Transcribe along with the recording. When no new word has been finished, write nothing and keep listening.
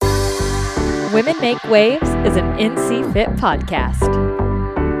Women Make Waves is an NC Fit podcast.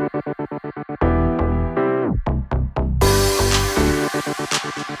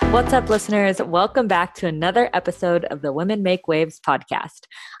 What's up, listeners? Welcome back to another episode of the Women Make Waves podcast.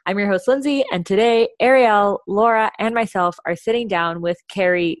 I'm your host, Lindsay, and today, Ariel, Laura, and myself are sitting down with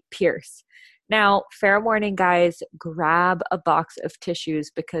Carrie Pierce. Now, fair warning, guys, grab a box of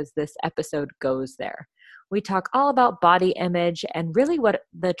tissues because this episode goes there. We talk all about body image and really what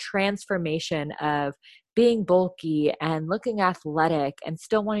the transformation of being bulky and looking athletic and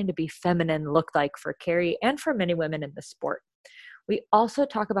still wanting to be feminine looked like for Carrie and for many women in the sport. We also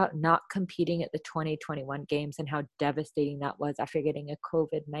talk about not competing at the 2021 games and how devastating that was after getting a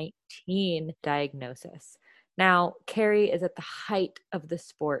COVID-19 diagnosis. Now, Carrie is at the height of the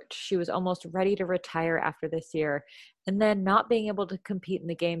sport. She was almost ready to retire after this year, and then not being able to compete in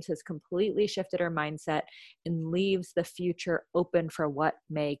the games has completely shifted her mindset and leaves the future open for what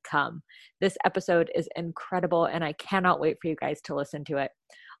may come. This episode is incredible, and I cannot wait for you guys to listen to it.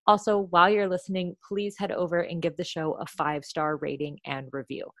 Also, while you're listening, please head over and give the show a 5-star rating and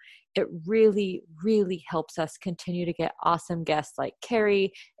review. It really, really helps us continue to get awesome guests like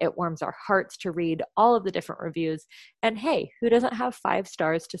Carrie. It warms our hearts to read all of the different reviews. And hey, who doesn't have 5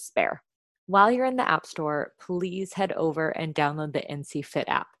 stars to spare? While you're in the App Store, please head over and download the NC Fit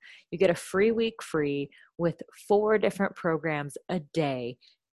app. You get a free week free with 4 different programs a day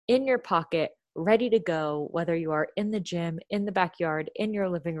in your pocket, ready to go, whether you are in the gym, in the backyard, in your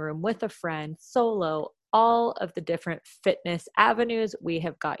living room, with a friend, solo, all of the different fitness avenues, we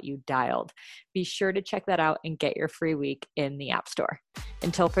have got you dialed. Be sure to check that out and get your free week in the App Store.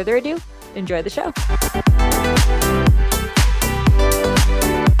 Until further ado, enjoy the show.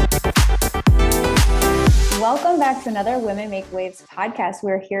 Welcome back to another Women Make Waves podcast.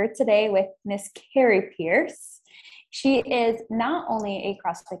 We're here today with Miss Carrie Pierce. She is not only a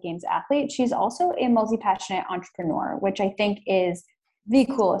CrossFit Games athlete, she's also a multi-passionate entrepreneur, which I think is the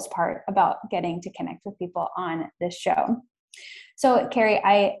coolest part about getting to connect with people on this show. So, Carrie,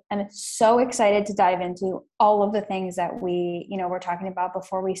 I am so excited to dive into all of the things that we, were talking about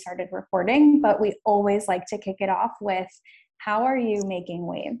before we started recording, but we always like to kick it off with, how are you making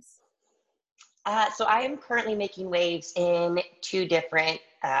waves? So I am currently making waves in 2 different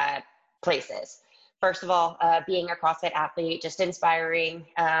places. First of all, being a CrossFit athlete, just inspiring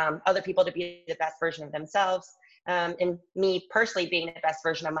other people to be the best version of themselves, and me personally being the best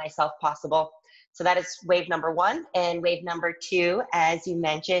version of myself possible. So that is wave number 1. And wave number 2, as you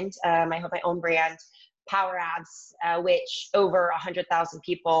mentioned, I have my own brand, Power Abs, which over 100,000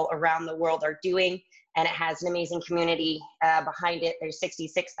 people around the world are doing. And it has an amazing community behind it. There's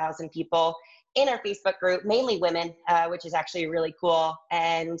 66,000 people in our Facebook group, mainly women, which is actually really cool.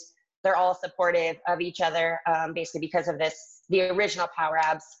 And they're all supportive of each other, basically because of the original Power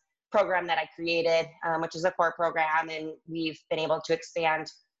Abs program that I created, which is a core program, and we've been able to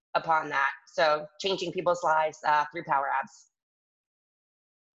expand upon that. So changing people's lives through Power Abs.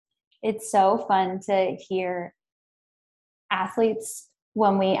 It's so fun to hear athletes,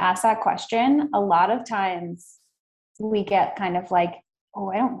 when we ask that question, a lot of times we get kind of like,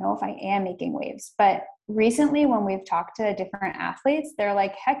 oh, I don't know if I am making waves. But recently when we've talked to different athletes, they're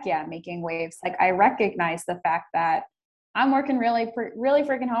like, heck yeah, making waves. Like, I recognize the fact that I'm working really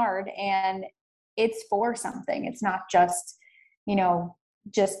freaking hard, and it's for something. It's not just,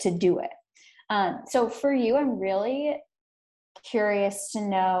 just to do it. So for you, I'm really curious to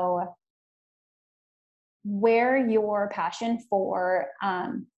know where your passion for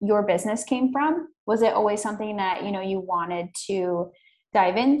your business came from. Was it always something that, you wanted to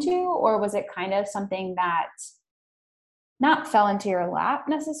dive into, or was it kind of something that not fell into your lap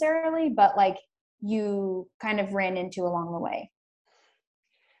necessarily, but like you kind of ran into along the way?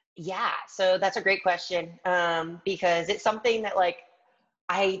 Yeah, so that's a great question, because it's something that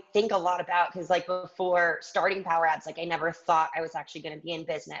I think a lot about, because before starting Power Abs, I never thought I was actually going to be in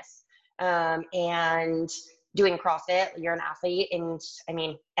business. And doing CrossFit, you're an athlete, and I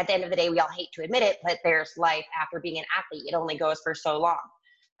mean, at the end of the day, we all hate to admit it, but there's life after being an athlete. It only goes for so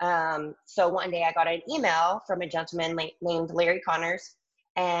long. So one day I got an email from a gentleman named Larry Connors,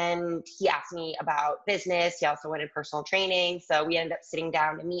 and he asked me about business. He also wanted personal training. So we ended up sitting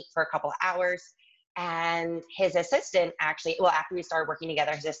down to meet for a couple of hours, and his assistant actually, after we started working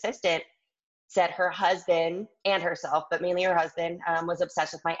together, his assistant said her husband and herself, but mainly her husband, was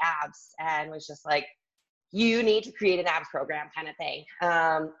obsessed with my abs and was just like, you need to create an abs program kind of thing.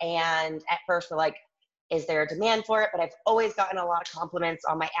 And at first we're like, is there a demand for it? But I've always gotten a lot of compliments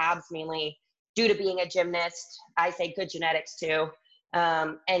on my abs, mainly due to being a gymnast. I say good genetics too.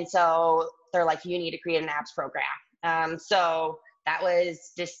 And so they're like, you need to create an abs program. So that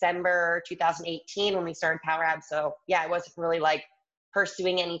was December 2018 when we started Power Abs. So yeah, I wasn't really like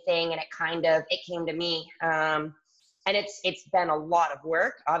pursuing anything, and it came to me. And it's been a lot of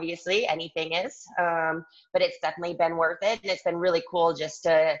work, obviously, anything is, but it's definitely been worth it. And it's been really cool just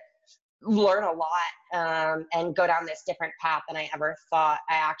to learn a lot, and go down this different path than I ever thought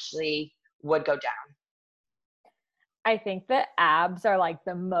I actually would go down. I think that abs are like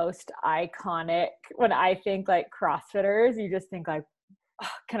the most iconic. When I think like CrossFitters, you just think like, oh,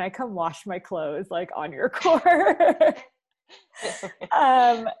 can I come wash my clothes like on your court?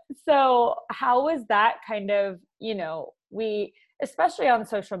 So how was that kind of, we, especially on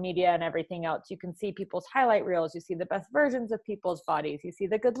social media and everything else, you can see people's highlight reels, you see the best versions of people's bodies, you see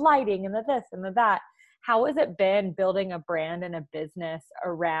the good lighting and the this and the that. How has it been building a brand and a business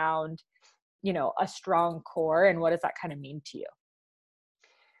around, a strong core, and what does that kind of mean to you?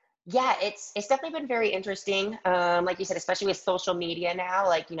 Yeah, it's definitely been very interesting. Like you said, especially with social media now,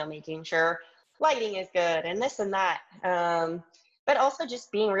 like, making sure lighting is good and this and that. But also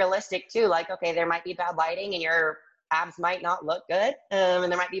just being realistic too. Like, okay, there might be bad lighting and your abs might not look good.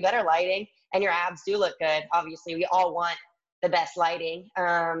 And there might be better lighting and your abs do look good. Obviously, we all want the best lighting.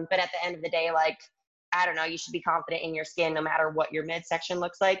 But at the end of the day, like, I don't know, you should be confident in your skin no matter what your midsection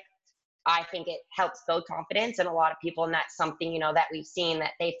looks like. I think it helps build confidence in a lot of people. And that's something, that we've seen,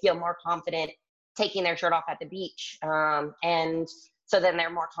 that they feel more confident taking their shirt off at the beach. And so then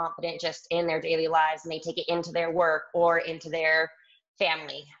they're more confident just in their daily lives, and they take it into their work or into their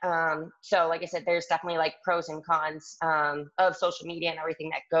family. So like I said, there's definitely like pros and cons, of social media and everything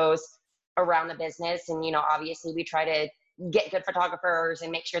that goes around the business. And, obviously we try to get good photographers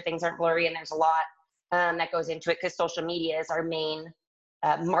and make sure things aren't blurry. And there's a lot, that goes into it, because social media is our main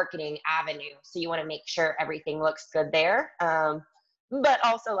marketing avenue. So you want to make sure everything looks good there. But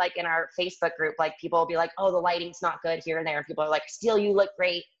also like in our Facebook group, like people will be like, oh, the lighting's not good here and there. And people are like, still, you look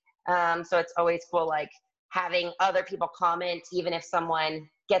great. So it's always cool, like having other people comment, even if someone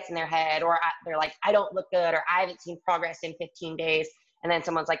gets in their head, or they're like, I don't look good, or I haven't seen progress in 15 days. And then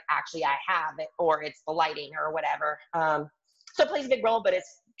someone's like, actually, I have it, or it's the lighting or whatever. So it plays a big role, but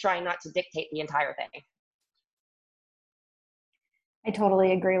it's trying not to dictate the entire thing. I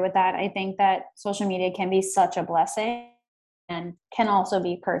totally agree with that. I think that social media can be such a blessing and can also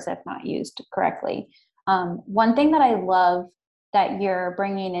be a curse if not used correctly. One thing that I love that you're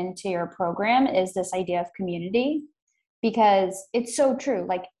bringing into your program is this idea of community, because it's so true.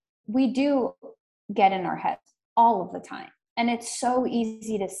 Like, we do get in our heads all of the time, and it's so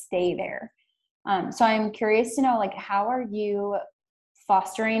easy to stay there. So I'm curious to know, like, how are you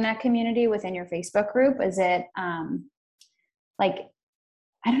fostering that community within your Facebook group? Is it like,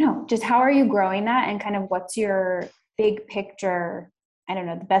 I don't know, just how are you growing that, and kind of what's your big picture, I don't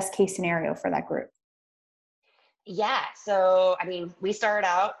know, the best case scenario for that group? Yeah. So, I mean, we started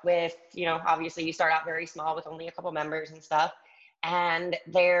out with, obviously you start out very small with only a couple members and stuff. And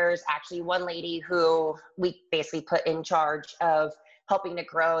there's actually one lady who we basically put in charge of helping to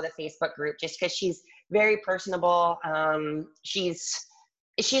grow the Facebook group, just because she's very personable. She's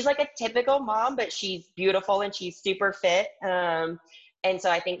like a typical mom, but she's beautiful and she's super fit. And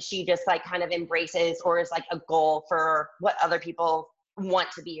so I think she just like kind of embraces, or is like a goal for what other people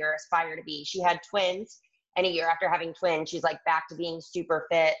want to be or aspire to be. She had twins, and a year after having twins, she's like back to being super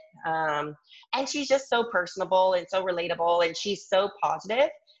fit. And she's just so personable and so relatable, and she's so positive.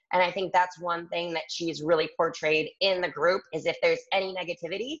 And I think that's one thing that she's really portrayed in the group, is if there's any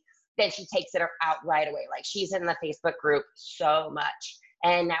negativity, then she takes it out right away. Like, she's in the Facebook group so much.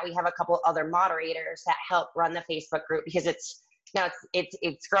 And now we have a couple other moderators that help run the Facebook group, because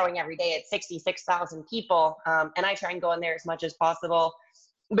it's growing every day. It's 66,000 people. And I try and go in there as much as possible.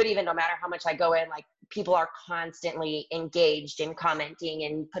 But even no matter how much I go in, like, people are constantly engaged and commenting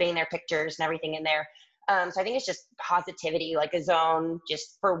and putting their pictures and everything in there. So I think it's just positivity, like a zone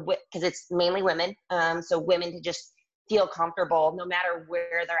just because it's mainly women. So women to just feel comfortable no matter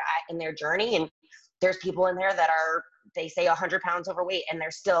where they're at in their journey. And there's people in there that are, they say 100 pounds overweight, and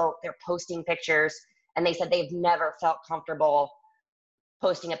they're posting pictures. And they said they've never felt comfortable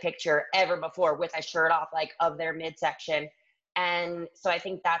posting a picture ever before with a shirt off, like, of their midsection. And so I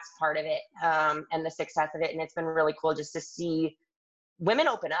think that's part of it, and the success of it. And it's been really cool just to see women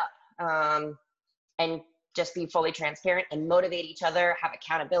open up, and just be fully transparent and motivate each other, have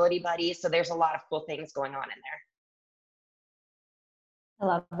accountability buddies. So there's a lot of cool things going on in there. I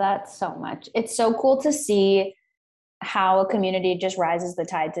love that so much. It's so cool to see how a community just rises the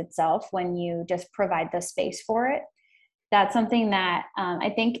tides itself when you just provide the space for it. That's something that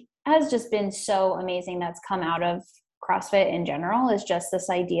I think has just been so amazing that's come out of CrossFit in general, is just this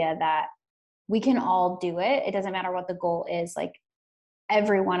idea that we can all do it. It doesn't matter what the goal is. Like,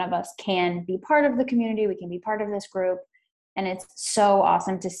 every one of us can be part of the community. We can be part of this group. And it's so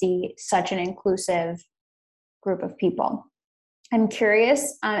awesome to see such an inclusive group of people. I'm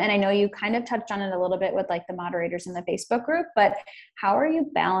curious, and I know you kind of touched on it a little bit with like the moderators in the Facebook group, but how are you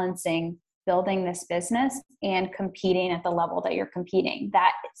balancing building this business and competing at the level that you're competing?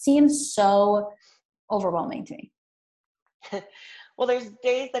 That seems so overwhelming to me. Well, there's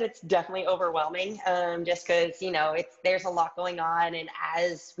days that it's definitely overwhelming, just because, there's a lot going on. And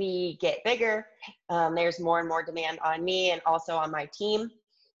as we get bigger, there's more and more demand on me and also on my team.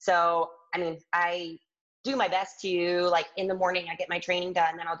 So, I do my best to, like, in the morning, I get my training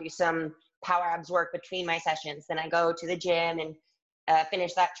done, then I'll do some power abs work between my sessions. Then I go to the gym and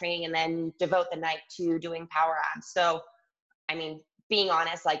finish that training and then devote the night to doing power abs. So, being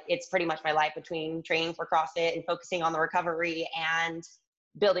honest, like, it's pretty much my life between training for CrossFit and focusing on the recovery and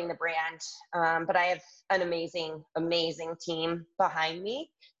building the brand. But I have an amazing, amazing team behind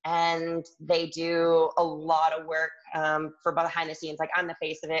me, and they do a lot of work for behind the scenes. Like, I'm the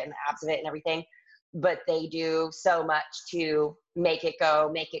face of it and the abs of it and everything, but they do so much to make it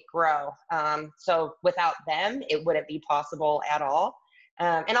go, make it grow. So without them, it wouldn't be possible at all.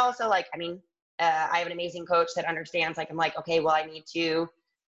 And also, like, I have an amazing coach that understands, like, I'm like, okay, well, I need to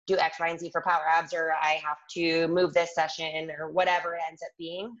do X, Y, and Z for power abs, or I have to move this session, or whatever it ends up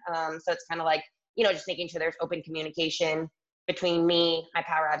being. So it's kind of like, just making sure there's open communication between me, my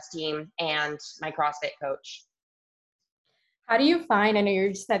power abs team, and my CrossFit coach. How do you find, I know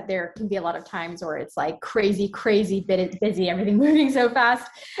you said there can be a lot of times where it's like crazy busy, everything moving so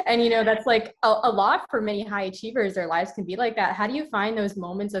fast. And, that's like a lot for many high achievers. Their lives can be like that. How do you find those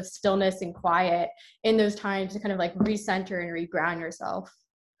moments of stillness and quiet in those times to kind of like recenter and reground yourself?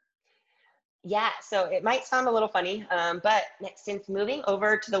 Yeah, so it might sound a little funny, but since moving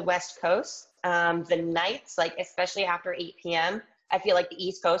over to the West Coast, the nights, like, especially after 8 p.m., I feel like the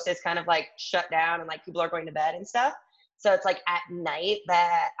East Coast is kind of like shut down and like people are going to bed and stuff. So it's like at night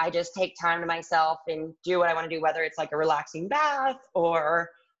that I just take time to myself and do what I want to do, whether it's like a relaxing bath or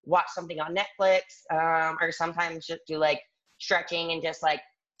watch something on Netflix, or sometimes just do like stretching and just like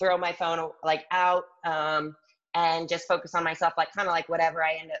throw my phone like out, and just focus on myself, like kind of like whatever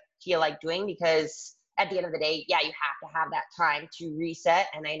I feel like doing, because at the end of the day, yeah, you have to have that time to reset.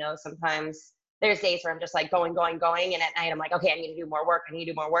 And I know sometimes there's days where I'm just like going, and at night I'm like, okay, I need to do more work.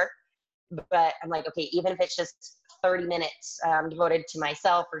 But I'm like, okay, even if it's just 30 minutes devoted to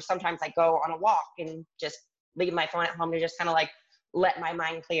myself, or sometimes I go on a walk and just leave my phone at home to just kind of like let my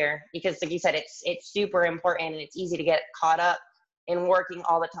mind clear, because like you said, it's super important, and it's easy to get caught up in working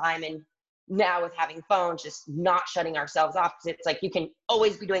all the time. And now with having phones, just not shutting ourselves off, because it's like you can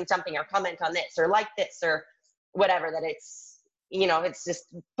always be doing something or comment on this or like this or whatever, that it's, it's just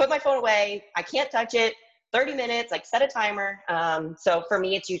put my phone away. I can't touch it. 30 minutes, like set a timer. So for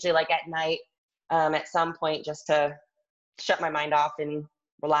me, it's usually like at night, at some point, just to shut my mind off and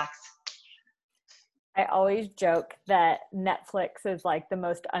relax. I always joke that Netflix is like the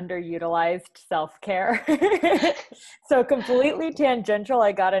most underutilized self-care. So completely tangential,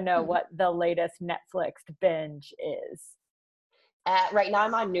 I gotta know what the latest Netflix binge is. Right now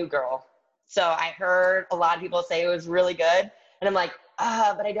I'm on New Girl. So I heard a lot of people say it was really good. And I'm like,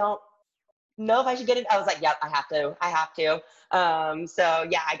 but I don't know if I should get it. I was like, yep, I have to. So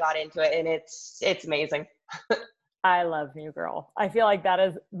yeah, I got into it, and it's amazing. I love New Girl. I feel like that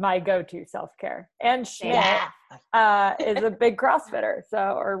is my go-to self-care. And Schmidt is a big CrossFitter,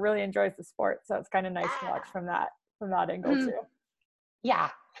 or really enjoys the sport. So it's kind of nice to watch from that angle too. Yeah.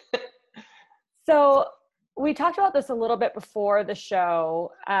 So we talked about this a little bit before the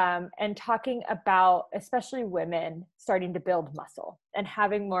show, and talking about especially women starting to build muscle and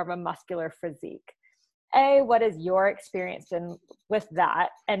having more of a muscular physique. A, what has your experience been with that?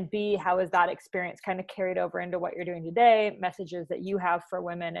 And B, how has that experience kind of carried over into what you're doing today, messages that you have for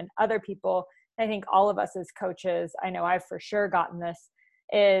women and other people? I think all of us as coaches, I know I've for sure gotten this,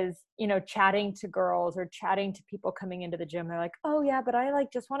 is, chatting to girls or chatting to people coming into the gym. They're like, oh yeah, but I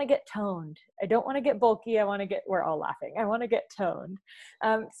just want to get toned. I don't want to get bulky. We're all laughing. I want to get toned.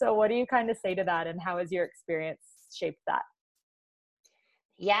 So what do you kind of say to that, and how has your experience shaped that?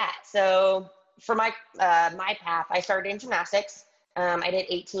 Yeah. So for my path, I started in gymnastics. I did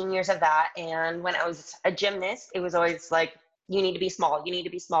 18 years of that. And when I was a gymnast, it was always like, you need to be small.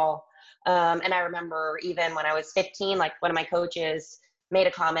 And I remember even when I was 15, like one of my coaches made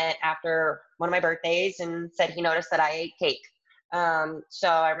a comment after one of my birthdays and said he noticed that I ate cake. So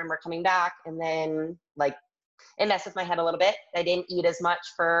I remember coming back, and then like it messed with my head a little bit. I didn't eat as much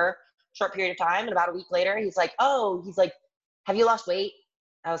for a short period of time. And about a week later, he's like, have you lost weight?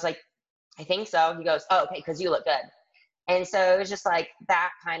 I was like, I think so. He goes, oh, okay, because you look good. And so it was just like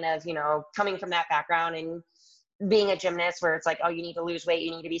that kind of, coming from that background and being a gymnast where it's like, oh, you need to lose weight,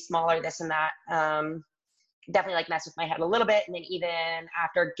 you need to be smaller, this and that. Definitely like messed with my head a little bit. And then even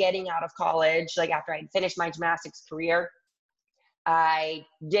after getting out of college, like after I'd finished my gymnastics career, I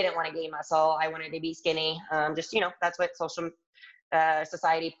didn't want to gain muscle. I wanted to be skinny. Just, that's what social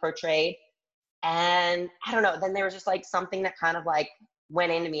society portrayed. And I don't know, then there was just like something that kind of like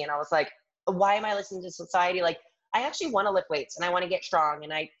went into me and I was like, why am I listening to society? Like, I actually want to lift weights and I want to get strong.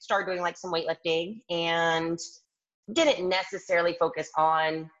 And I started doing like some weightlifting and didn't necessarily focus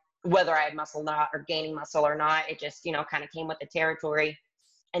on whether I had muscle or not, or gaining muscle or not. It just, kind of came with the territory.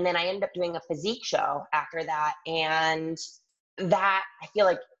 And then I ended up doing a physique show after that. And that, I feel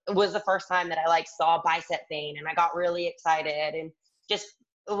like, was the first time that I like saw bicep vein and I got really excited and just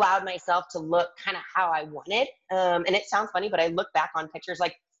allowed myself to look kind of how I wanted. And it sounds funny, but I look back on pictures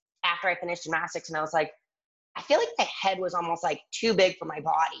like after I finished gymnastics and I was like, I feel like my head was almost like too big for my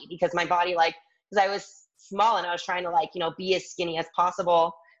body, because my body, like, because I was small and I was trying to like, be as skinny as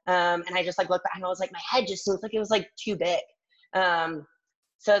possible. And I just like looked back and I was like, my head just seems like it was like too big.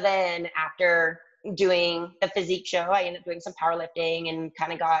 So then after doing the physique show, I ended up doing some powerlifting and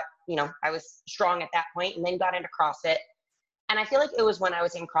kind of got, I was strong at that point, and then got into CrossFit. And I feel like it was when I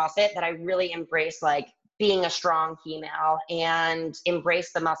was in CrossFit that I really embraced like being a strong female and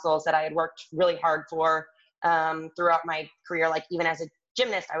embraced the muscles that I had worked really hard for throughout my career. Like even as a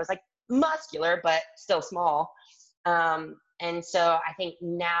gymnast, I was like muscular, but still small. And so I think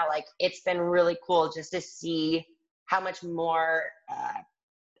now like it's been really cool just to see how much more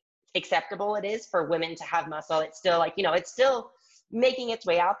acceptable it is for women to have muscle. It's still like, it's still making its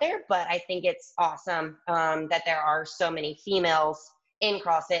way out there, but I think it's awesome that there are so many females in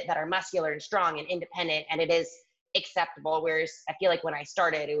CrossFit that are muscular and strong and independent, and it is acceptable. Whereas I feel like when I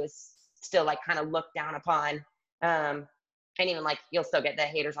started, it was still like kind of looked down upon. And even like you'll still get the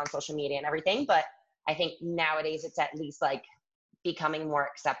haters on social media and everything, but I think nowadays it's at least like becoming more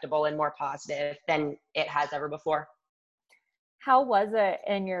acceptable and more positive than it has ever before. How was it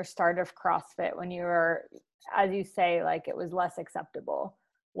in your start of CrossFit when you were, as you say, like it was less acceptable?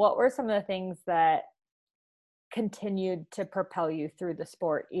 What were some of the things that continued to propel you through the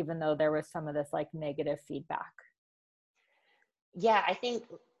sport, even though there was some of this like negative feedback? Yeah, I think,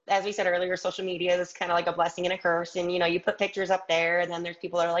 as we said earlier, social media is kind of like a blessing and a curse. And, you put pictures up there and then there's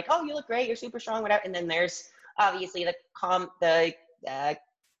people that are like, oh, you look great, you're super strong, whatever. And then there's obviously the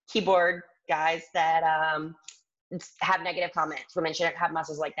keyboard guys that have negative comments. Women shouldn't have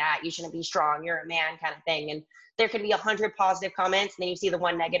muscles like that. You shouldn't be strong. You're a man, kind of thing. And there could be 100 positive comments, and then you see the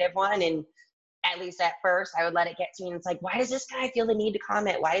one negative one. And at least at first, I would let it get to me. And it's like, why does this guy feel the need to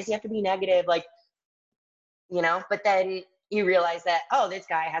comment? Why does he have to be negative? Like, but then you realize that, oh, this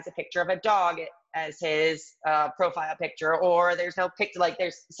guy has a picture of a dog as his profile picture, or there's no picture, like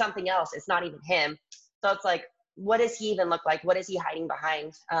there's something else. It's not even him. So it's like, what does he even look like? What is he hiding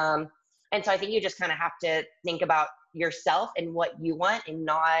behind? And so I think you just kind of have to think about yourself and what you want, and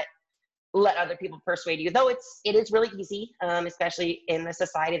not let other people persuade you. Though it is really easy, especially in the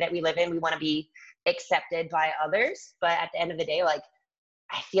society that we live in. We want to be accepted by others. But at the end of the day, like,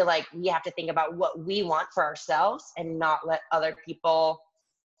 I feel like we have to think about what we want for ourselves and not let other people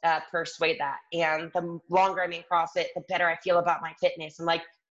persuade that. And the longer I'm in CrossFit, the better I feel about my fitness. I'm like,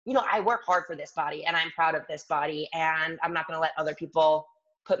 I work hard for this body and I'm proud of this body, and I'm not going to let other people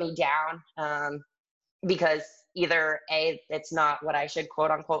put me down because either A, it's not what I should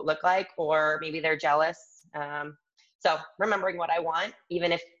quote unquote look like, or maybe they're jealous. So remembering what I want,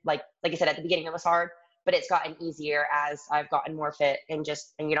 even if like I said, at the beginning it was hard, but it's gotten easier as I've gotten more fit and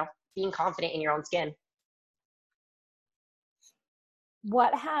being confident in your own skin.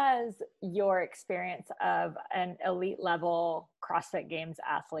 What has your experience of an elite level CrossFit Games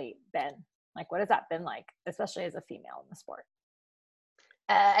athlete been? Like, what has that been like, especially as a female in the sport?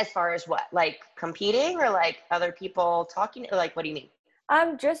 As far as what, like competing or like other people talking, or like, what do you mean?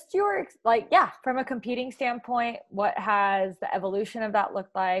 Just from a competing standpoint, what has the evolution of that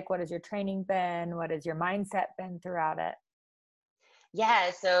looked like? What has your training been? What has your mindset been throughout it?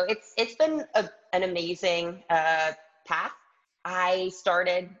 Yeah, so it's been an amazing path. I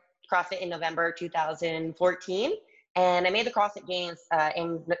started CrossFit in November 2014, and I made the CrossFit Games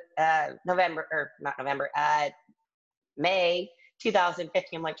in May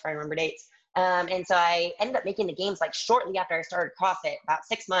 2015. I'm like trying to remember dates. And so I ended up making the games like shortly after I started CrossFit, about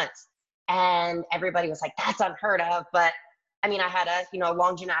 6 months. And everybody was like, that's unheard of. But I mean, I had a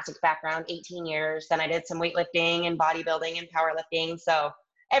long gymnastics background, 18 years. Then I did some weightlifting and bodybuilding and powerlifting. So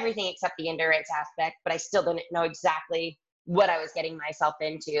everything except the endurance aspect, but I still didn't know exactly what I was getting myself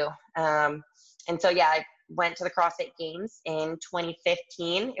into. And so, yeah, went to the CrossFit Games in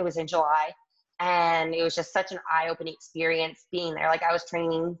 2015. It was in July. And it was just such an eye-opening experience being there. Like I was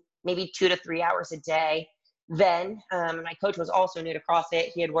training maybe 2 to 3 hours a day then. My coach was also new to CrossFit.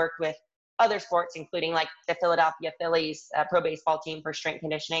 He had worked with other sports, including like the Philadelphia Phillies pro baseball team for strength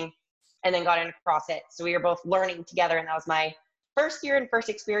conditioning, and then got into CrossFit. So we were both learning together, and that was my first year and first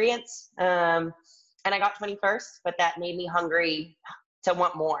experience. And I got 21st, but that made me hungry to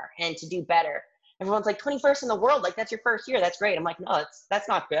want more and to do better. Everyone's like, 21st in the world, like that's your first year, that's great. I'm like, no, that's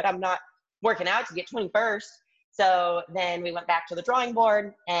not good. I'm not working out to get 21st. So then we went back to the drawing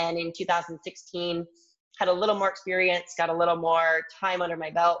board, and in 2016 had a little more experience, got a little more time under my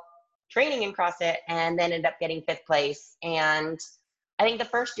belt training in CrossFit, and then ended up getting 5th place. And I think the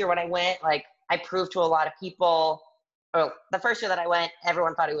first year when I went, like I proved to a lot of people, the first year that I went,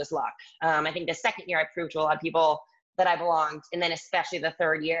 everyone thought it was luck. I think the second year I proved to a lot of people that I belonged. And then especially the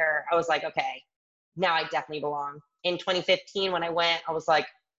third year, I was like, okay, now I definitely belong. In 2015, when I went, I was like,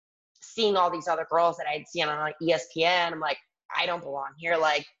 seeing all these other girls that I'd seen on like ESPN, I'm like, I don't belong here.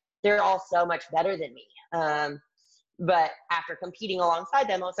 Like they're all so much better than me. But after competing alongside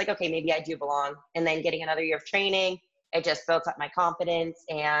them, I was like, okay, maybe I do belong. And then getting another year of training, it just built up my confidence,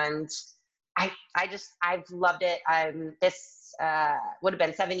 and I've loved it. This would have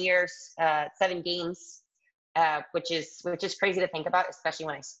been 7 years, 7 games, which is crazy to think about, especially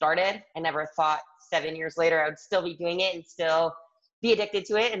when I started. I never thought 7 years later I would still be doing it and still be addicted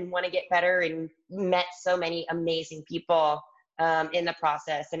to it and want to get better, and met so many amazing people in the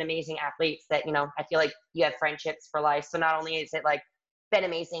process, and amazing athletes that, you know, I feel like you have friendships for life. So not only is it like been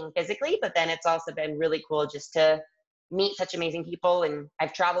amazing physically, but then it's also been really cool just to meet such amazing people. And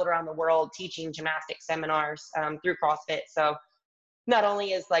I've traveled around the world teaching gymnastics seminars through CrossFit. So not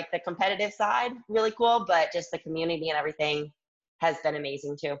only is like the competitive side really cool, but just the community and everything has been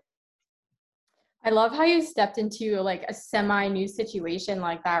amazing too. I love how you stepped into like a semi-new situation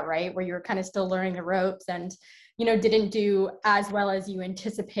like that, right? Where you were kind of still learning the ropes and, you know, didn't do as well as you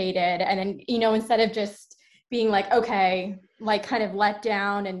anticipated. And then, you know, instead of just being like, okay, like kind of let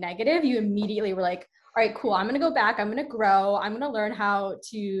down and negative, you immediately were like, all right, cool. I'm going to go back. I'm going to grow. I'm going to learn how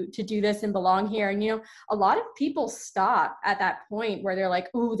to do this and belong here. And, you know, a lot of people stop at that point where they're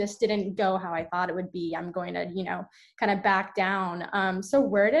like, ooh, this didn't go how I thought it would be. I'm going to, you know, kind of back down. So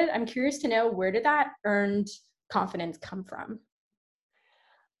I'm curious to know, where did that earned confidence come from?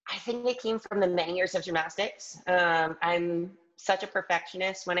 I think it came from the many years of gymnastics. I'm such a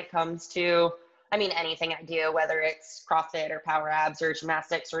perfectionist when it comes to, I mean, anything I do, whether it's CrossFit or power abs or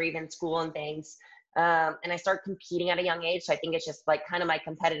gymnastics or even school and things. And I started competing at a young age. So I think it's just like kind of my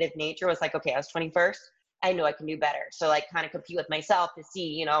competitive nature was like, okay, I was 21st. I know I can do better. So like kind of compete with myself to see,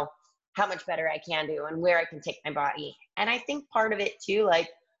 you know, how much better I can do and where I can take my body. And I think part of it too, like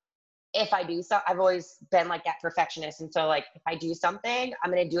if I do so, I've always been like that perfectionist. And so like, if I do something,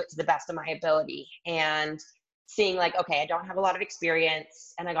 I'm going to do it to the best of my ability, and seeing like, okay, I don't have a lot of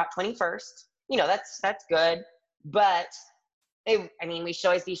experience and I got 21st, you know, that's good. But I mean, we should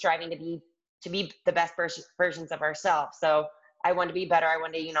always be striving to be the best versions of ourselves. So I wanted to be better. I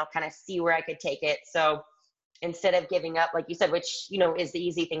wanted to, you know, kind of see where I could take it. So instead of giving up, like you said, which, you know, is the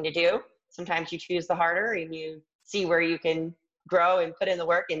easy thing to do, sometimes you choose the harder and you see where you can grow and put in the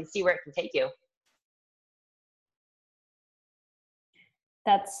work and see where it can take you.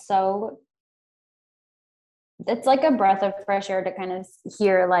 It's like a breath of fresh air to kind of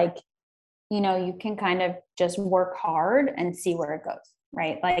hear, like, you know, you can kind of just work hard and see where it goes,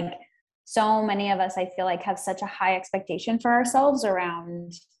 right? Like so many of us, I feel like, have such a high expectation for ourselves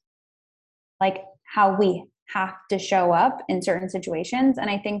around like how we have to show up in certain situations. And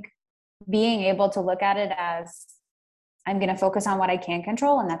I think being able to look at it as, I'm going to focus on what I can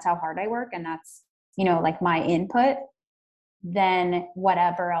control, and that's how hard I work, and that's, you know, like my input, then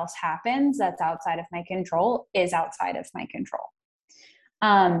whatever else happens that's outside of my control is outside of my control.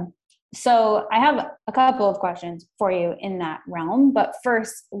 So I have a couple of questions for you in that realm, but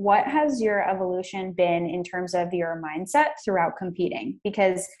first, what has your evolution been in terms of your mindset throughout competing?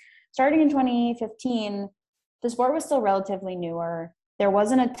 Because starting in 2015, the sport was still relatively newer. There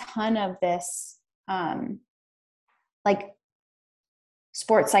wasn't a ton of this, like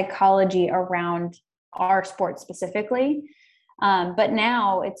sports psychology around our sport specifically. But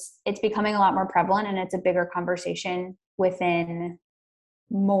now it's becoming a lot more prevalent, and it's a bigger conversation within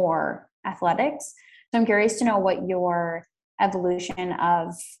more athletics. So I'm curious to know what your evolution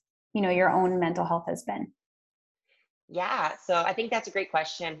of, you know, your own mental health has been. Yeah, so I think that's a great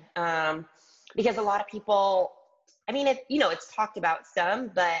question, because a lot of people, I mean, you know, it's talked about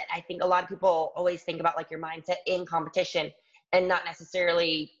some, but I think a lot of people always think about like your mindset in competition. and not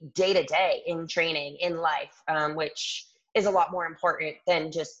necessarily day to day in training, in life, which is a lot more important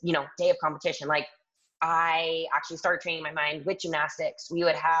than just, day of competition. Like, I actually started training my mind with gymnastics. We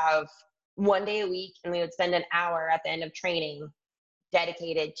would have one day a week, and we would spend an hour at the end of training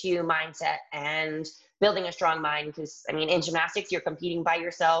dedicated to mindset and building a strong mind. Because, in gymnastics, you're competing by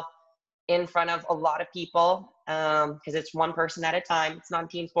yourself in front of a lot of people, because it's one person at a time. It's not a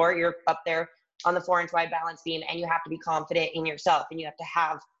team sport. You're up there on the 4-inch wide balance beam, and you have to be confident in yourself, and you have to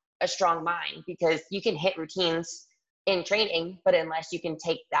have a strong mind, because you can hit routines in training, but unless you can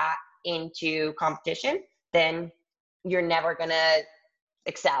take that into competition, then you're never going to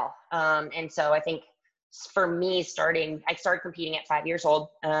excel. And so I think for me, I started competing at 5 years old,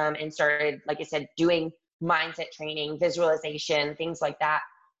 and started, like I said, doing mindset training, visualization, things like that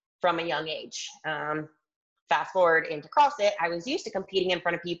from a young age. Fast forward into CrossFit, I was used to competing in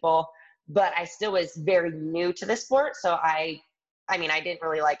front of people, but I still was very new to the sport. So I didn't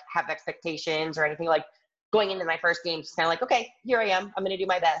really have expectations or anything. Like, going into my first games, it's kind of like, okay, here I am. I'm going to do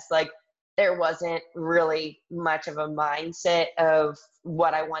my best. Like, there wasn't really much of a mindset of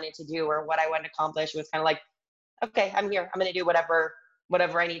what I wanted to do or what I wanted to accomplish. It was kind of like, okay, I'm here. I'm going to do whatever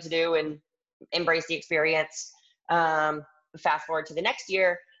I need to do and embrace the experience. Fast forward to the next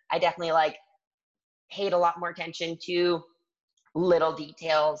year, I definitely paid a lot more attention to little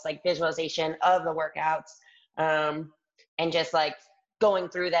details, like visualization of the workouts, and just going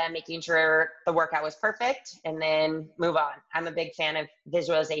through them, making sure the workout was perfect, and then move on. I'm a big fan of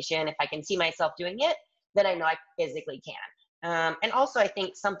visualization. If I can see myself doing it, then I know I physically can. And also, I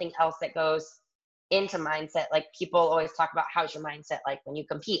think something else that goes into mindset, people always talk about, how's your mindset like when you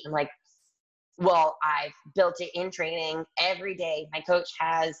compete? And well, I've built it in training every day. My coach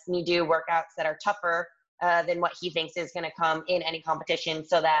has me do workouts that are tougher than what he thinks is going to come in any competition,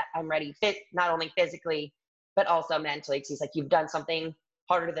 so that I'm ready, fit, not only physically, but also mentally. Because he's like, you've done something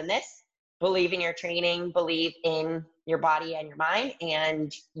harder than this. Believe in your training, believe in your body and your mind,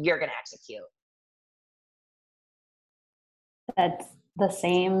 and you're going to execute. That's the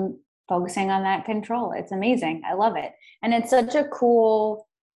same, focusing on that control. It's amazing. I love it. And it's such a cool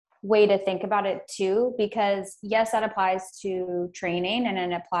way to think about it too, because yes, that applies to training and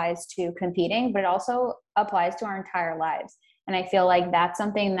it applies to competing, but it also applies to our entire lives. And I feel like that's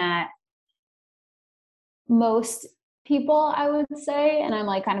something that most people, I would say, and I'm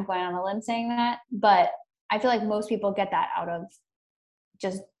kind of going on a limb saying that, but I feel like most people get that out of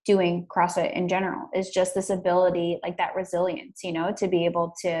just doing CrossFit in general, is just this ability, that resilience, to be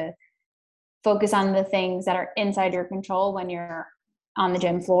able to focus on the things that are inside your control when you're on the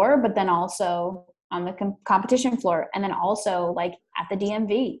gym floor, but then also on the competition floor, and then also at the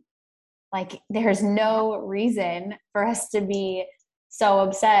DMV. There's no reason for us to be so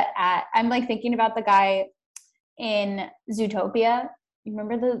upset at. I'm thinking about the guy in Zootopia. You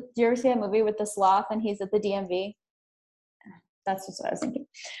remember do you ever see that movie with the sloth and he's at the DMV? That's just what I was thinking.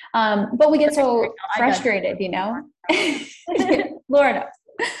 But we get so frustrated, Laura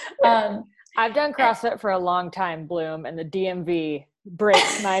knows. I've done CrossFit for a long time, Bloom, and the DMV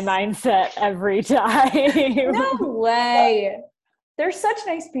breaks my mindset every time. No way. They're such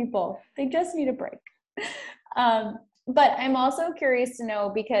nice people. They just need a break. But I'm also curious to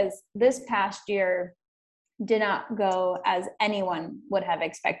know, because this past year did not go as anyone would have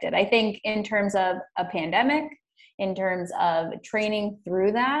expected. I think in terms of a pandemic, in terms of training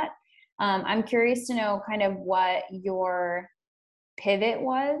through that, I'm curious to know kind of what your pivot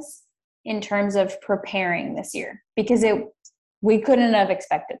was in terms of preparing this year, because we couldn't have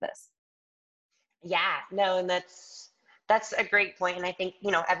expected this. Yeah, no, and that's a great point. And I think,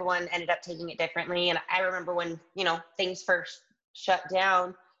 everyone ended up taking it differently. And I remember when, things first shut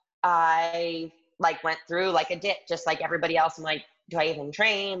down, I went through a dip, just like everybody else. I'm like, do I even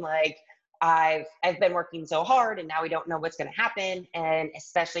train? I've been working so hard, and now we don't know what's going to happen. And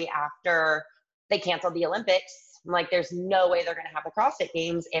especially after they canceled the Olympics, I'm like, there's no way they're going to have the CrossFit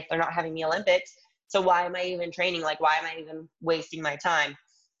Games if they're not having the Olympics. So why am I even training? Why am I even wasting my time?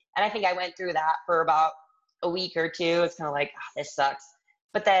 And I think I went through that for about a week or two. It's kind of this sucks.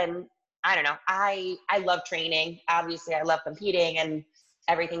 But then, I don't know, I love training. Obviously, I love competing and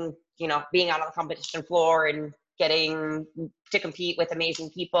everything, being out on the competition floor and getting to compete with amazing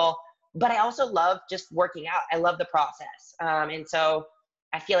people. But I also love just working out. I love the process. And so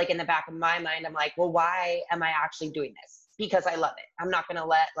I feel in the back of my mind, I'm like, well, why am I actually doing this? Because I love it. I'm not going to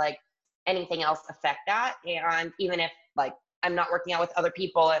let anything else affect that. And even if I'm not working out with other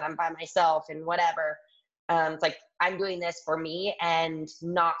people and I'm by myself and whatever, it's I'm doing this for me and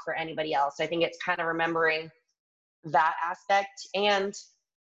not for anybody else. I think it's kind of remembering that aspect. And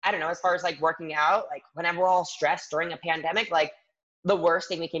I don't know, as far as like working out, like whenever we're all stressed during a pandemic, like the worst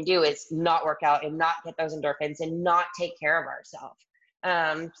thing we can do is not work out and not get those endorphins and not take care of ourselves.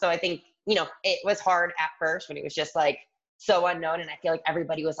 So I think, you know, it was hard at first when it was just like so unknown. And I feel like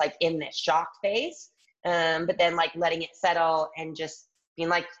everybody was like in this shock phase. But then like letting it settle and just being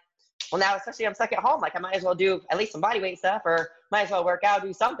like, well, now, especially I'm stuck at home, like I might as well do at least some body weight stuff, or might as well work out,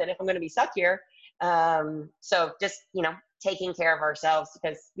 do something if I'm going to be stuck here. So just, you know, taking care of ourselves,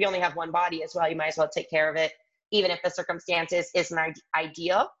 because we only have one body as well. You might as well take care of it, even if the circumstances isn't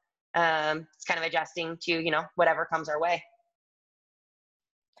ideal. It's kind of adjusting to, you know, whatever comes our way.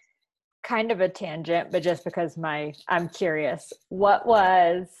 Kind of a tangent, but just because I'm curious, what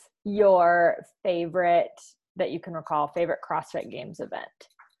was your favorite that you can recall, favorite CrossFit Games event?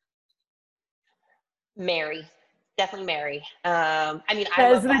 Mary, definitely Mary. I mean,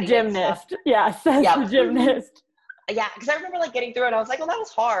 I Says love the gymnast. Yeah, says Yep. the gymnast. Yeah, because I remember like getting through it. I was like, well, that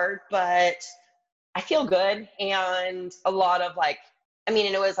was hard, but I feel good. And a lot of like, I mean,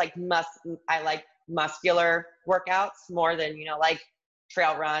 and it was like I like muscular workouts more than, you know, like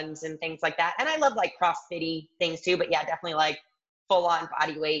trail runs and things like that. And I love like CrossFit-y things too, but yeah, definitely like full on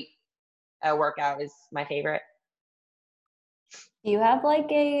body weight workout is my favorite. Do you have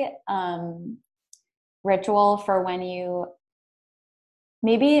like a ritual for when you,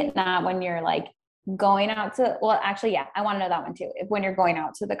 maybe not when you're like going out to, well, actually, yeah, I want to know that one too. If when you're going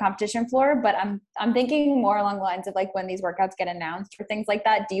out to the competition floor, but I'm thinking more along the lines of like when these workouts get announced or things like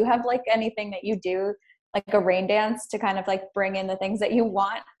that. Do you have like anything that you do, like a rain dance, to kind of like bring in the things that you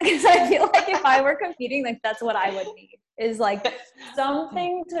want? Because I feel like if I were competing, like that's what I would need, is like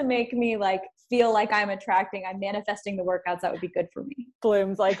something to make me like feel like I'm manifesting the workouts that would be good for me.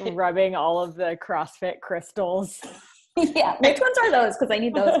 Bloom's like rubbing all of the CrossFit crystals. Yeah, which ones are those? Because I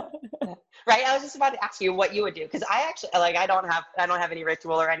need those. Right. I was just about to ask you what you would do, because I actually like I don't have any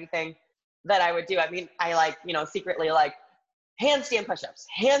ritual or anything that I would do. I mean, I like, you know, secretly like handstand push-ups,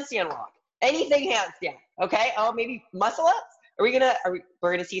 handstand walk, anything handstand. Okay. Oh, maybe muscle ups. We're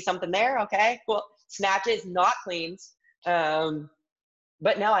gonna see something there. Okay, cool. Snatches, not cleans.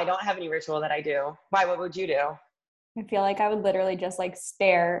 But no, I don't have any ritual that I do. Why? What would you do? I feel like I would literally just like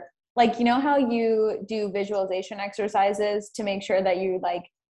stare. Like, you know how you do visualization exercises to make sure that you like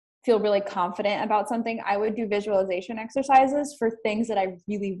feel really confident about something? I would do visualization exercises for things that I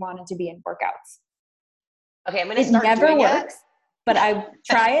really wanted to be in workouts. Okay, I'm gonna It start never doing works, it. but I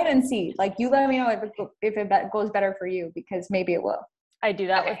try it and see. Like, you let me know if it goes better for you, because maybe it will. I do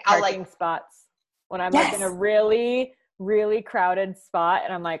that Okay, with parking spots. When I'm like in a really, really crowded spot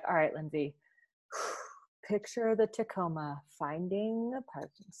and I'm like, all right, Lindsay, picture the Tacoma, finding a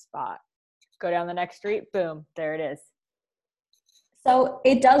parking spot. Go down the next street, boom, there it is. So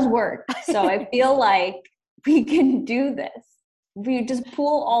it does work. So I feel like we can do this. If we just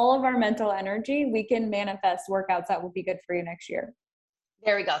pool all of our mental energy, we can manifest workouts that will be good for you next year.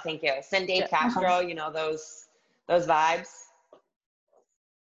 There we go. Thank you. Send Dave Castro, you know, those vibes.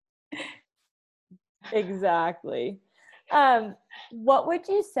 Exactly. What would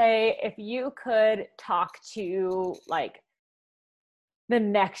you say if you could talk to like the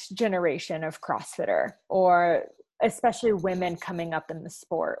next generation of CrossFitter, or especially women coming up in the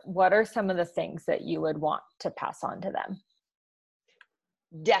sport? What are some of the things that you would want to pass on to them?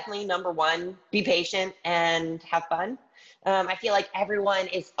 Definitely number one, be patient and have fun. I feel like everyone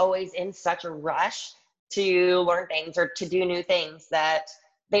is always in such a rush to learn things or to do new things that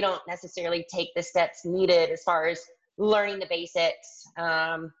they don't necessarily take the steps needed as far as learning the basics,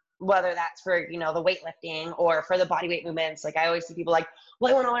 whether that's for, you know, the weightlifting or for the body weight movements. Like I always see people like,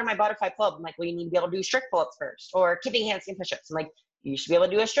 well, I want to learn my butterfly pull-up. I'm like, well, you need to be able to do strict pull-ups first, or kipping handstand push-ups. I'm like, you should be able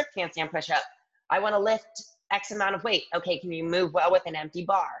to do a strict handstand push-up. I want to lift X amount of weight. Okay, can you move well with an empty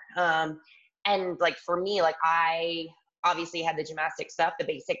bar? And like for me, like I obviously had the gymnastic stuff, the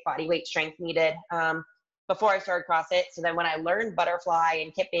basic body weight strength needed before I started CrossFit. So then when I learned butterfly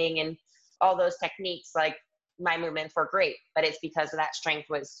and kipping and all those techniques, like my movements were great, but it's because of that strength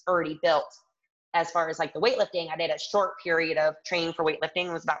was already built. As far as like the weightlifting, I did a short period of training for weightlifting.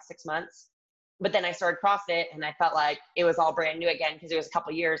 It was about 6 months. But then I started CrossFit and I felt like it was all brand new again, because it was a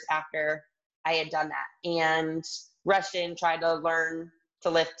couple years after I had done that, and rushed in, tried to learn to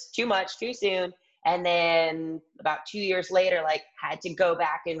lift too much too soon. And then about 2 years later, like had to go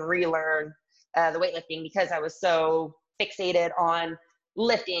back and relearn the weightlifting, because I was so fixated on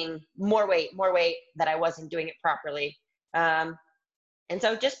lifting more weight that I wasn't doing it properly. And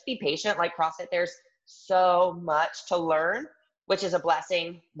so just be patient. Like CrossFit, there's so much to learn, which is a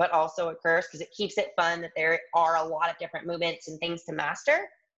blessing, but also a curse, because it keeps it fun that there are a lot of different movements and things to master.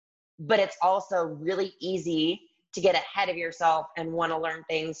 But it's also really easy to get ahead of yourself and want to learn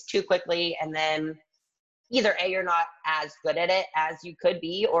things too quickly. And then either A, you're not as good at it as you could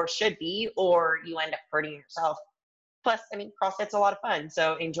be or should be, or you end up hurting yourself. Plus, I mean, CrossFit's a lot of fun,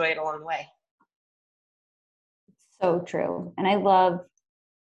 so enjoy it along the way. So true. And I love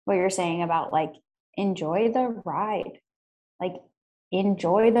what you're saying about like, enjoy the ride, like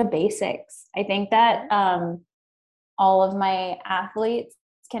enjoy the basics. I think that all of my athletes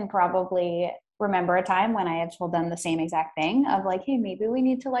can probably remember a time when I have told them the same exact thing of like, hey, maybe we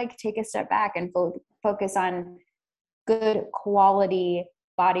need to like take a step back and focus on good quality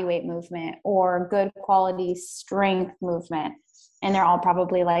body weight movement or good quality strength movement. And they're all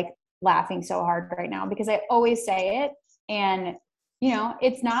probably like laughing so hard right now because I always say it. And, you know,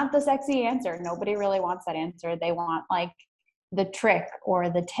 it's not the sexy answer. Nobody really wants that answer. They want like the trick or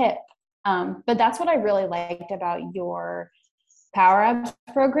the tip. But that's what I really liked about your Power Abs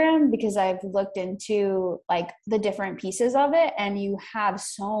program, because I've looked into like the different pieces of it, and you have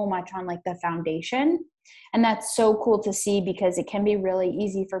so much on like the foundation. And that's so cool to see, because it can be really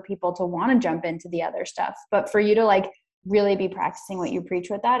easy for people to want to jump into the other stuff. But for you to like really be practicing what you preach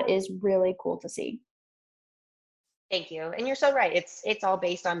with that is really cool to see. Thank you. And you're so right. It's all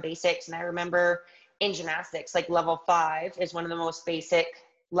based on basics. And I remember in gymnastics, like level 5 is one of the most basic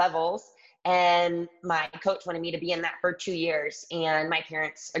levels. And my coach wanted me to be in that for 2 years. And my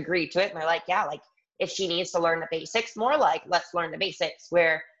parents agreed to it. And they're like, yeah, like if she needs to learn the basics more, like let's learn the basics.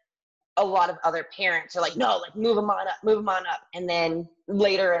 Where a lot of other parents are like, no, like move them on up, move them on up. And then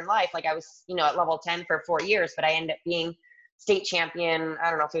later in life, like I was, you know, at level 10 for 4 years, but I ended up being state champion. I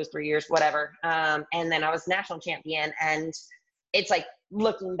don't know if it was 3 years, whatever. And then I was national champion. And it's like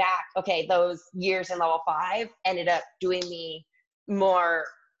looking back, okay, those years in level 5 ended up doing me more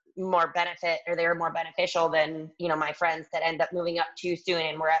benefit, or they were more beneficial than, you know, my friends that end up moving up too soon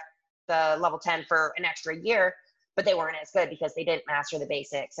and were at the level 10 for an extra year, but they weren't as good because they didn't master the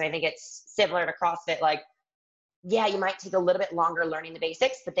basics. And I think it's similar to CrossFit. Like, yeah, you might take a little bit longer learning the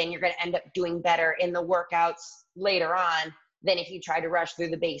basics, but then you're going to end up doing better in the workouts later on than if you try to rush through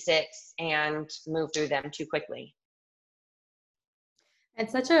the basics and move through them too quickly.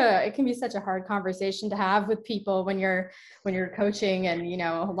 It can be such a hard conversation to have with people when you're coaching. And, you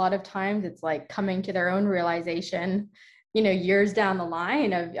know, a lot of times it's like coming to their own realization, you know, years down the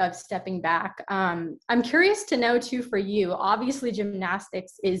line of stepping back. I'm curious to know too, for you, obviously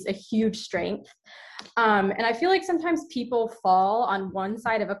gymnastics is a huge strength. And I feel like sometimes people fall on one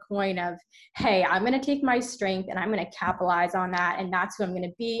side of a coin of, hey, I'm going to take my strength and I'm going to capitalize on that. And that's who I'm going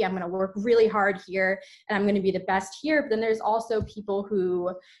to be. I'm going to work really hard here and I'm going to be the best here. But then there's also people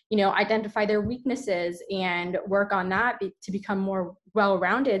who, you know, identify their weaknesses and work on that to become more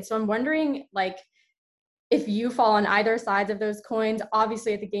well-rounded. So I'm wondering, like, if you fall on either sides of those coins.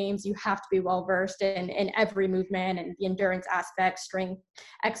 Obviously at the games, you have to be well-versed in every movement and the endurance aspect, strength,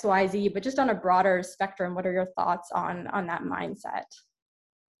 XYZ, but just on a broader spectrum, what are your thoughts on that mindset?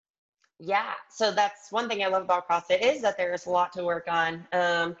 Yeah, so that's one thing I love about CrossFit is that there's a lot to work on.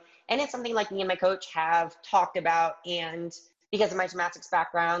 And it's something like me and my coach have talked about. And because of my gymnastics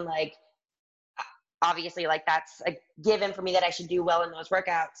background, like obviously like that's a given for me that I should do well in those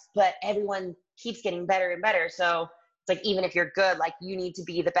workouts, but everyone keeps getting better and better. So it's like, even if you're good, like you need to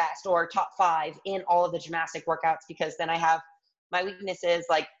be the best or top 5 in all of the gymnastic workouts, because then I have my weaknesses,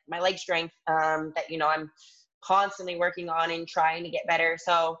 like my leg strength, that, you know, I'm constantly working on and trying to get better.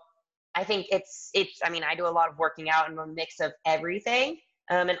 So I think I mean, I do a lot of working out and a mix of everything.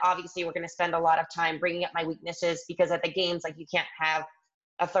 And obviously we're going to spend a lot of time bringing up my weaknesses, because at the games, like you can't have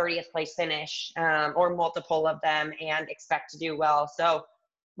a 30th place finish or multiple of them and expect to do well. So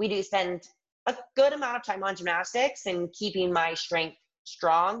we do spend a good amount of time on gymnastics and keeping my strength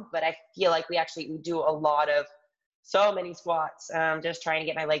strong, but I feel like we do a lot of so many squats, just trying to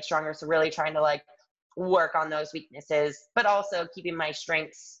get my legs stronger. So really trying to like work on those weaknesses, but also keeping my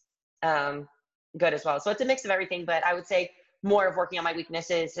strengths good as well. So it's a mix of everything, but I would say more of working on my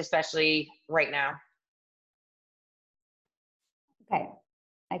weaknesses, especially right now. Okay.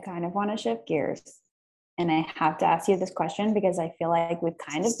 I kind of want to shift gears, and I have to ask you this question because I feel like we've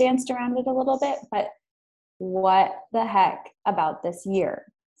kind of danced around it a little bit, but what the heck about this year?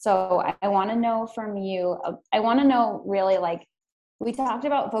 So I want to know from you, I want to know really, like, we talked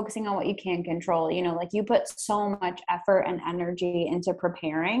about focusing on what you can control, you know, like you put so much effort and energy into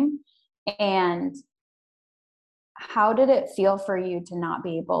preparing, and how did it feel for you to not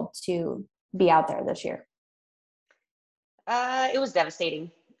be able to be out there this year? It was devastating.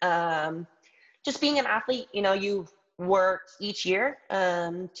 Just being an athlete, you know, you work each year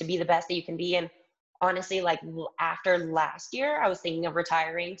to be the best that you can be. And honestly, like after last year, I was thinking of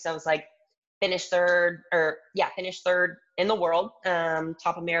retiring. So I was like, finished third in the world,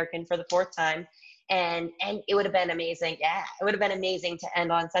 top American for the fourth time. And it would have been amazing. Yeah, it would have been amazing to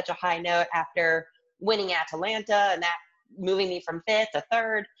end on such a high note after winning Atalanta and that moving me from fifth to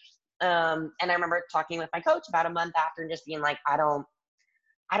third. And I remember talking with my coach about a month after and just being like, I don't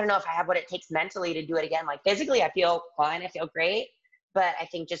know if I have what it takes mentally to do it again. Like physically, I feel fine. I feel great. But I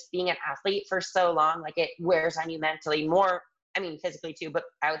think just being an athlete for so long, like it wears on you mentally more. I mean, physically too, but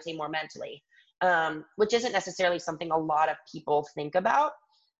I would say more mentally, which isn't necessarily something a lot of people think about.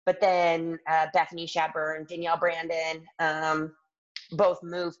 But then Bethany Shadburn, Danielle Brandon, both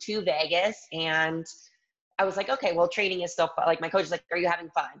moved to Vegas, and I was like, okay, well, training is still fun. Like my coach is like, are you having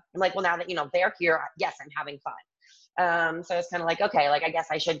fun? I'm like, well, now that, they're here, yes, I'm having fun. So it's kind of like, okay, like, I guess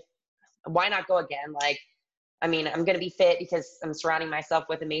I should, why not go again? Like, I mean, I'm going to be fit because I'm surrounding myself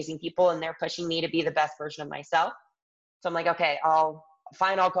with amazing people and they're pushing me to be the best version of myself. So I'm like, okay, I'll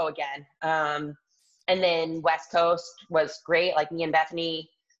go again. And then West Coast was great. Like me and Bethany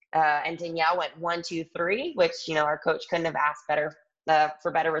and Danielle went 1, 2, 3, which, our coach couldn't have asked better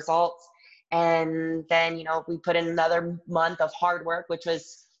for better results. And then, we put in another month of hard work, which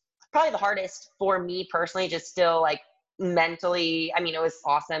was probably the hardest for me personally, just still like mentally. I mean, it was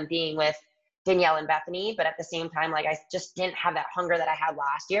awesome being with Danielle and Bethany, but at the same time, like I just didn't have that hunger that I had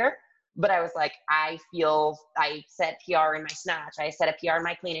last year. But I was like, I set PR in my snatch. I set a PR in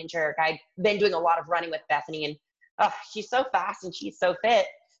my clean and jerk. I've been doing a lot of running with Bethany, and she's so fast and she's so fit.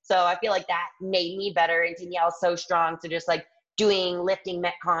 So I feel like that made me better. And Danielle's so strong. So just like doing lifting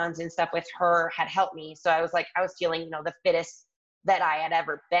metcons and stuff with her had helped me. So I was feeling, the fittest that I had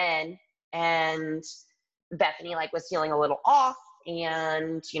ever been. And Bethany was feeling a little off.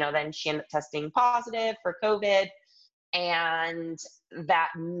 And, then she ended up testing positive for COVID. And that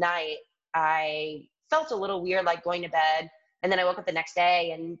night I felt a little weird, like going to bed. And then I woke up the next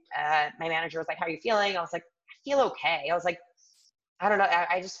day and my manager was like, how are you feeling? I was like, I feel okay. I was like, I don't know.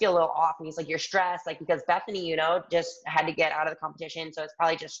 I just feel a little off. And he's like, you're stressed. Like, because Bethany, just had to get out of the competition. So it's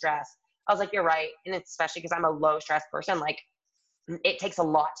probably just stress. I was like, you're right. And it's especially because I'm a low stress person. Like it takes a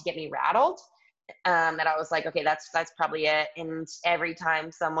lot to get me rattled. That I was like, okay, that's probably it. And every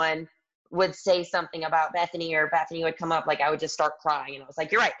time someone would say something about Bethany or Bethany would come up, like I would just start crying. And I was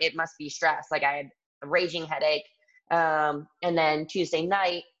like, you're right. It must be stress. Like I had a raging headache. And then Tuesday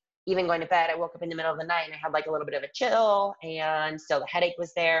night, even going to bed, I woke up in the middle of the night and I had like a little bit of a chill and still the headache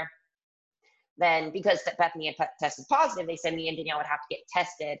was there. Then because Bethany had tested positive, they said me and Danielle would have to get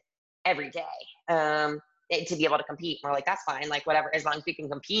tested every day to be able to compete. And we're like, that's fine. Like whatever, as long as we can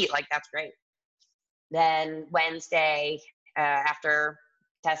compete, like that's great. Then Wednesday, after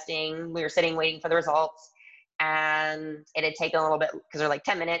testing, we were sitting waiting for the results and it had taken a little bit because they're like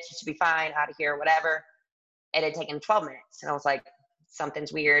 10 minutes, you should be fine, out of here, whatever. It had taken 12 minutes. And I was like,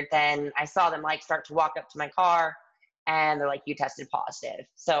 something's weird. Then I saw them start to walk up to my car and they're like, you tested positive.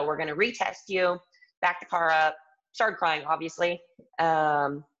 So we're going to retest you, back the car up, started crying, obviously.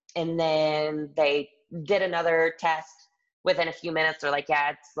 And then they did another test within a few minutes. They're like,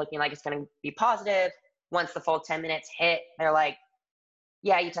 yeah, it's looking like it's going to be positive. Once the full 10 minutes hit, they're like,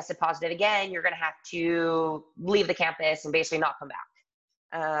 yeah, you tested positive again. You're going to have to leave the campus and basically not come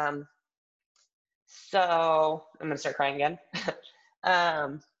back. So I'm going to start crying again.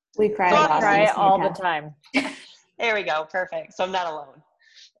 We cry So a lot. I cry all the podcast. time. There we go. Perfect. So I'm not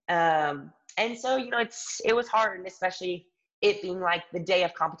alone. And so, it was hard, and especially it being like the day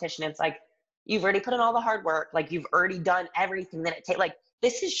of competition. It's like, you've already put in all the hard work. Like you've already done everything that it takes. Like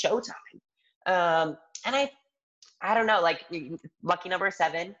this is showtime. And I don't know, like lucky number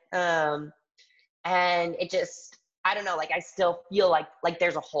 7. And it just, I don't know, like I still feel like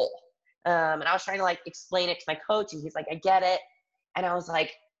there's a hole. And I was trying to explain it to my coach and he's like, I get it. And I was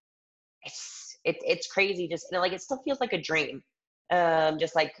like, it's crazy. Just it still feels like a dream.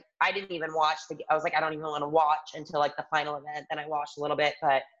 Just like I didn't even watch I was like, I don't even want to watch until the final event. Then I watched a little bit,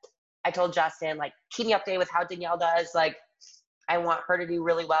 but I told Justin, keep me updated with how Danielle does. I want her to do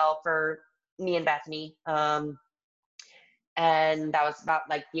really well for me and Bethany. And that was about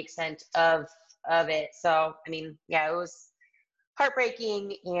the extent of it. So, I mean, yeah, it was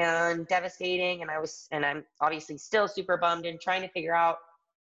heartbreaking and devastating. And I'm obviously still super bummed and trying to figure out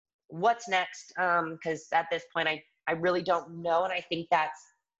what's next. Cause at this point I really don't know. And I think that's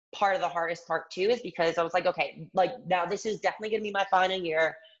part of the hardest part too, is because I was like, okay, now this is definitely going to be my final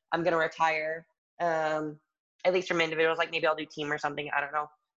year. I'm going to retire. At least from individuals, maybe I'll do team or something. I don't know.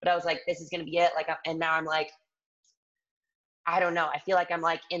 But I was like, this is going to be it. And now I'm like, I don't know. I feel like I'm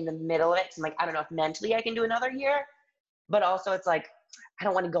in the middle of it. So I'm I don't know if mentally I can do another year, but also it's I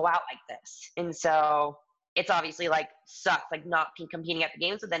don't want to go out like this. And so it's obviously like sucks, like not competing at the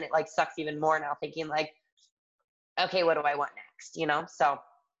games, but then it like sucks even more now thinking like, okay, what do I want next? You know? So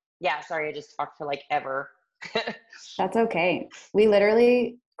yeah, sorry, I just talked for like ever. That's okay. We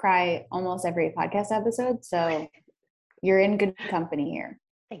literally cry almost every podcast episode. So you're in good company here.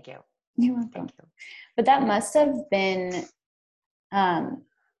 Thank you. You're welcome. Thank you. But that must have been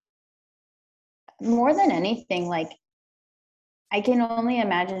more than anything, like I can only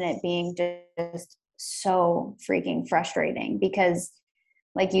imagine it being just so freaking frustrating because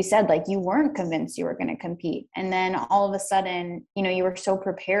like you said, like you weren't convinced you were going to compete. And then all of a sudden, you know, you were so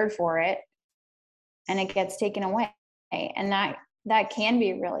prepared for it and it gets taken away. And that can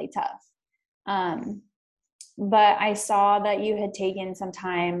be really tough. But I saw that you had taken some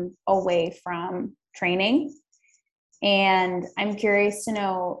time away from training. And I'm curious to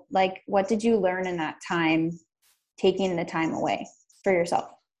know, like, what did you learn in that time, taking the time away for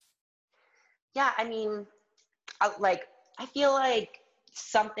yourself? Yeah, I mean, I feel like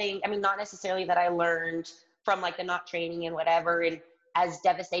something, I mean, not necessarily that I learned from like the not training and whatever, and as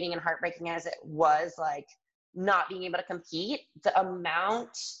devastating and heartbreaking as it was, like not being able to compete, the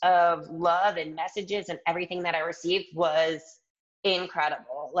amount of love and messages and everything that I received was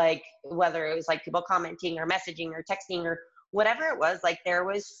incredible. Like whether it was like people commenting or messaging or texting or whatever it was, like there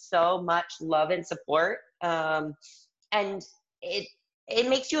was so much love and support. And it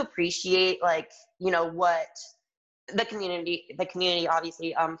makes you appreciate like, you know, what the community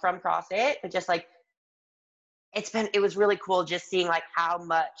obviously from CrossFit, but just like it was really cool just seeing like how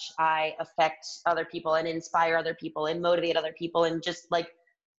much I affect other people and inspire other people and motivate other people, and just like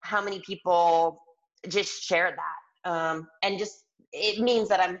how many people just share that. And just it means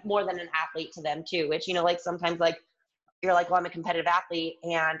that I'm more than an athlete to them too, which, you know, like sometimes like you're like, well, I'm a competitive athlete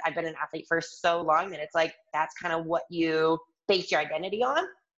and I've been an athlete for so long that it's like that's kind of what you base your identity on.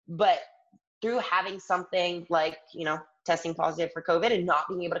 But through having something like, you know, testing positive for COVID and not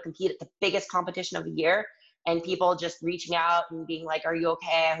being able to compete at the biggest competition of the year, and people just reaching out and being like, are you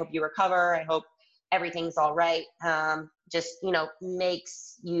okay? I hope you recover. I hope everything's all right. Just, you know,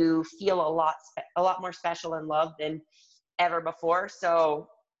 makes you feel a lot more special and loved than ever before. So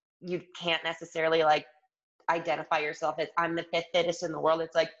you can't necessarily like identify yourself as I'm the fifth fittest in the world.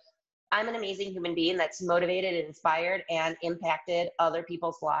 It's like, I'm an amazing human being that's motivated and inspired and impacted other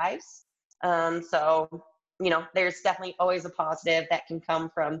people's lives. So, you know, there's definitely always a positive that can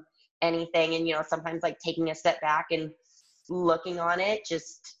come from anything. And, you know, sometimes like taking a step back and looking on it,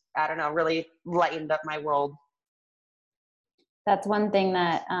 just, I don't know, really lightened up my world. That's one thing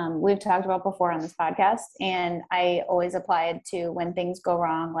that we've talked about before on this podcast. And I always apply it to when things go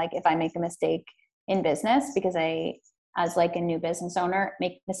wrong. Like if I make a mistake in business, because I, as like a new business owner,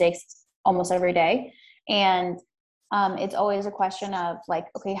 make mistakes almost every day. And it's always a question of like,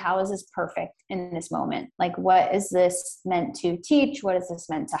 okay, how is this perfect in this moment? Like, what is this meant to teach? What is this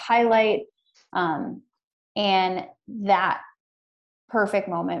meant to highlight? And that perfect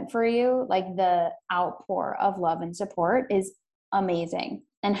moment for you, like the outpour of love and support is amazing.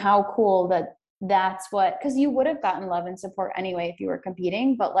 And how cool that that's what, because you would have gotten love and support anyway if you were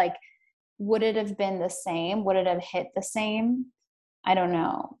competing, but like, would it have been the same? Would it have hit the same? I don't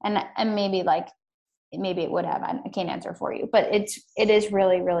know. And maybe like, maybe it would have, I can't answer for you, but it is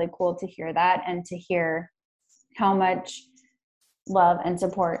really, really cool to hear that and to hear how much love and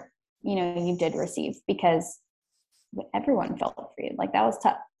support, you know, you did receive, because everyone felt for you. Like that was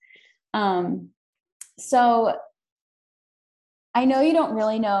tough. So I know you don't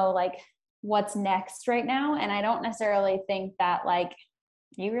really know like what's next right now. And I don't necessarily think that like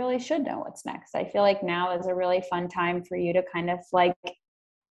you really should know what's next. I feel like now is a really fun time for you to kind of like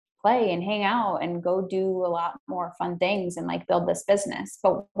play and hang out and go do a lot more fun things and like build this business.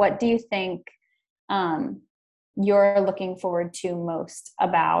 But what do you think you're looking forward to most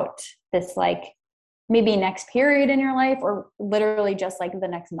about this, like maybe next period in your life, or literally just like the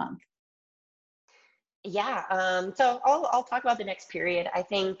next month? Yeah. So I'll talk about the next period. I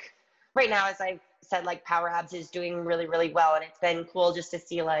think right now, as I've said, like Power Abs is doing really, really well. And it's been cool just to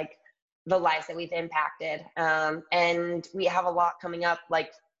see like the lives that we've impacted. And we have a lot coming up.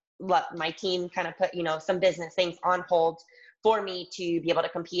 Like my team kind of put, you know, some business things on hold for me to be able to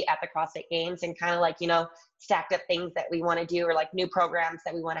compete at the CrossFit Games, and kind of like, you know, stacked up things that we want to do, or like new programs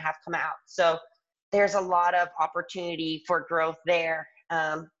that we want to have come out. So there's a lot of opportunity for growth there,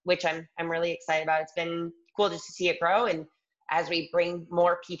 which I'm really excited about. It's been cool just to see it grow. And as we bring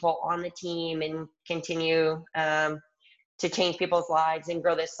more people on the team and continue to change people's lives and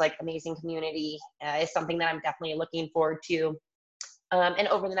grow this like amazing community, is something that I'm definitely looking forward to. And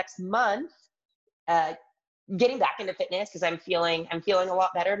over the next month, getting back into fitness, because I'm feeling a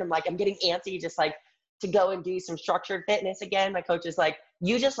lot better, and I'm getting antsy just like to go and do some structured fitness again. My coach is like,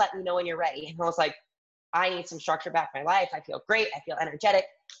 you just let me know when you're ready. And I was like, I need some structure back in my life. I feel great. I feel energetic.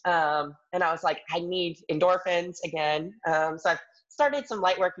 And I was like, I need endorphins again. So I've started some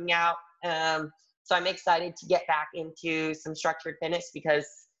light working out. So I'm excited to get back into some structured fitness because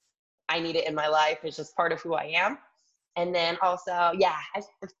I need it in my life. It's just part of who I am. And then also, yeah,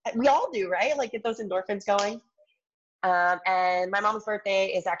 we all do, right? Like get those endorphins going. And my mom's birthday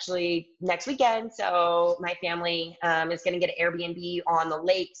is actually next weekend. So my family is going to get an Airbnb on the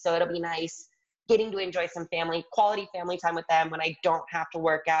lake. So it'll be nice getting to enjoy some quality family time with them when I don't have to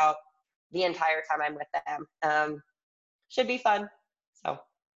work out the entire time I'm with them. Should be fun. So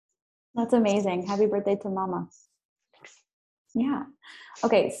that's amazing. Happy birthday to mama. Yeah.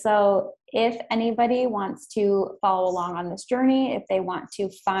 Okay. So if anybody wants to follow along on this journey, if they want to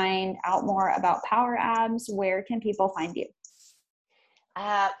find out more about Power Abs, where can people find you?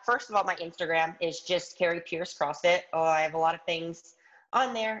 First of all, my Instagram is just Carrie Pierce CrossFit. I have a lot of things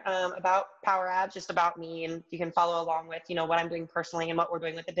on there about Power Abs, just about me, and you can follow along with, what I'm doing personally and what we're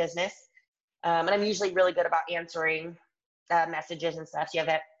doing with the business. And I'm usually really good about answering messages and stuff. So if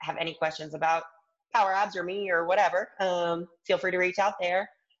you have any questions about Power Abs or me or whatever, feel free to reach out there.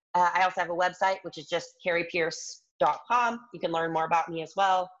 I also have a website, which is just carriepierce.com. You can learn more about me as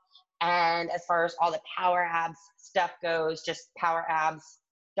well. And as far as all the Power Abs stuff goes, just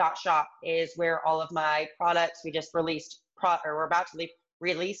powerabs.shop is where all of my products, we just released, we're about to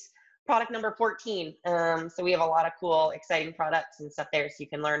release product number 14. So we have a lot of cool, exciting products and stuff there. So you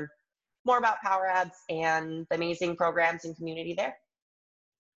can learn more about Power Abs and the amazing programs and community there.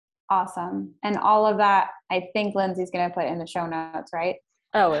 Awesome. And all of that, I think Lindsay's going to put in the show notes, right?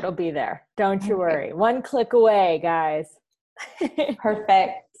 Oh, it'll be there. Don't you worry. One click away, guys.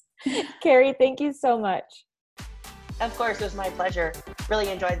 Perfect. Carrie, thank you so much. Of course, it was my pleasure. Really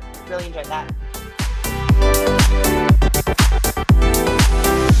enjoyed that.